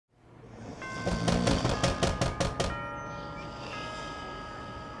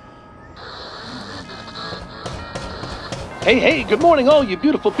Hey, hey, good morning, all you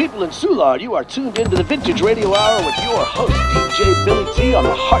beautiful people in Soulard. You are tuned into the Vintage Radio Hour with your host, DJ Billy T, on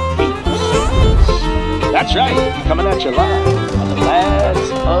the Heartbeat of Soulard. That's right, coming at you live on the lads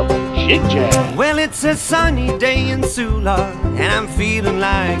of JigJam. Well, it's a sunny day in Soulard, and I'm feeling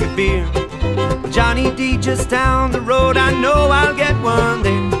like a beer. Johnny D just down the road, I know I'll get one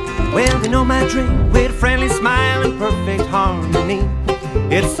there. Well, they know my drink with a friendly smile and perfect harmony.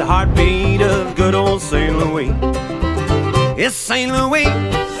 It's the heartbeat of good old St. Louis. It's St. Louis,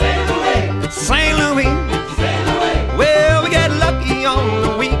 St. Louis, St. Louis, St. Louis. Well, we get lucky on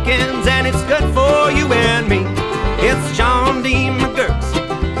the weekends, and it's good for you and me. It's John D.McGurk's,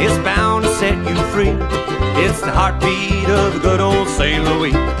 it's bound to set you free. It's the heartbeat of the good old St.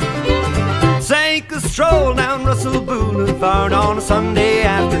 Louis. Take a stroll down Russell Boulevard on a Sunday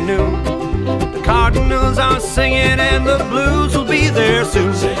afternoon. The Cardinals are singing and the blues will be there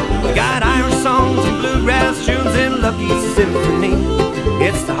soon. We got Irish songs and bluegrass tunes and Lucky Symphony.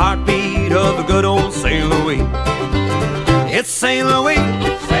 It's the heartbeat of the good old St. Louis. It's St. Louis,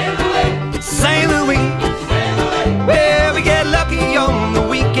 St. Louis, St. Louis, St. Louis. Well, we get lucky on the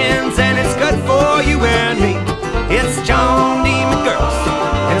weekends, and it's good for you and me. It's John D.McGurk's,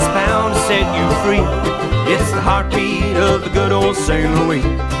 and it's bound to set you free. It's the heartbeat of the good old St. Louis.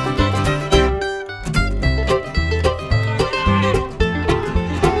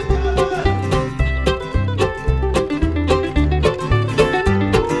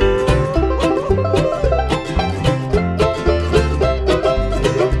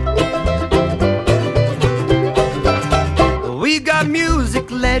 We've got music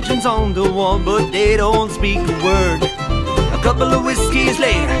legends on the wall, but they don't speak a word. A couple of whiskeys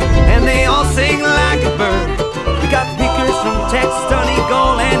later, and they all sing like a bird. We got pickers from Texas,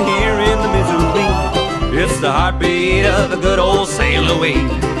 Donegal, and here in the Missouri. It's the heartbeat of the good old St. Louis.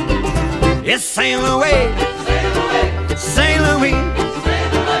 It's St. Louis, St. Louis, St. Louis.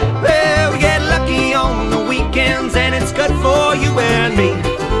 Well, we get lucky on the weekends, and it's good for you and me.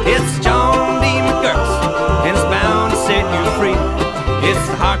 It's John D.McGurk's, and it's bound to set you free. It's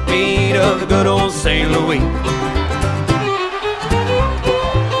the heartbeat of the good old St. Louis.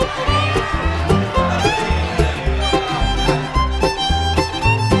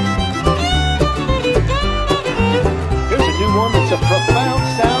 Here's a new one that's a profound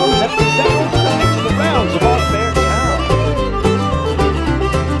sound that resounds and makes the rounds of our fair town.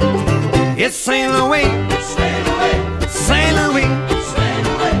 It's St. Louis, St. Louis, St. Louis, St.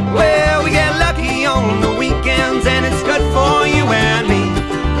 Louis. Well, we get lucky on the weekends, and it's good for you and me.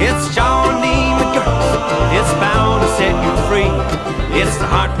 It's John D.McGurk's, it's bound to set you free. It's the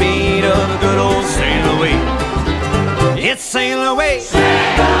heartbeat of the good old St. Louis. It's St. Louis,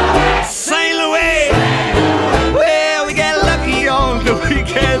 St. Louis, St. Louis. Well, we get lucky on the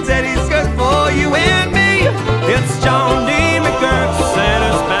weekends, and it's good for you and me. It's John D.McGurk's, and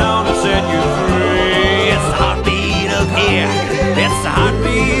it's bound to set you free. It's the heartbeat of here. It's the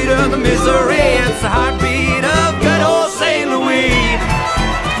heartbeat of the Missouri. It's the heartbeat of good old St. Louis.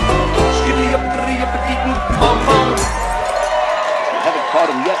 If you haven't caught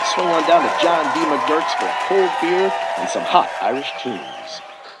him yet, swing on down to John D.McGurk's for a cold beer and some hot Irish tunes.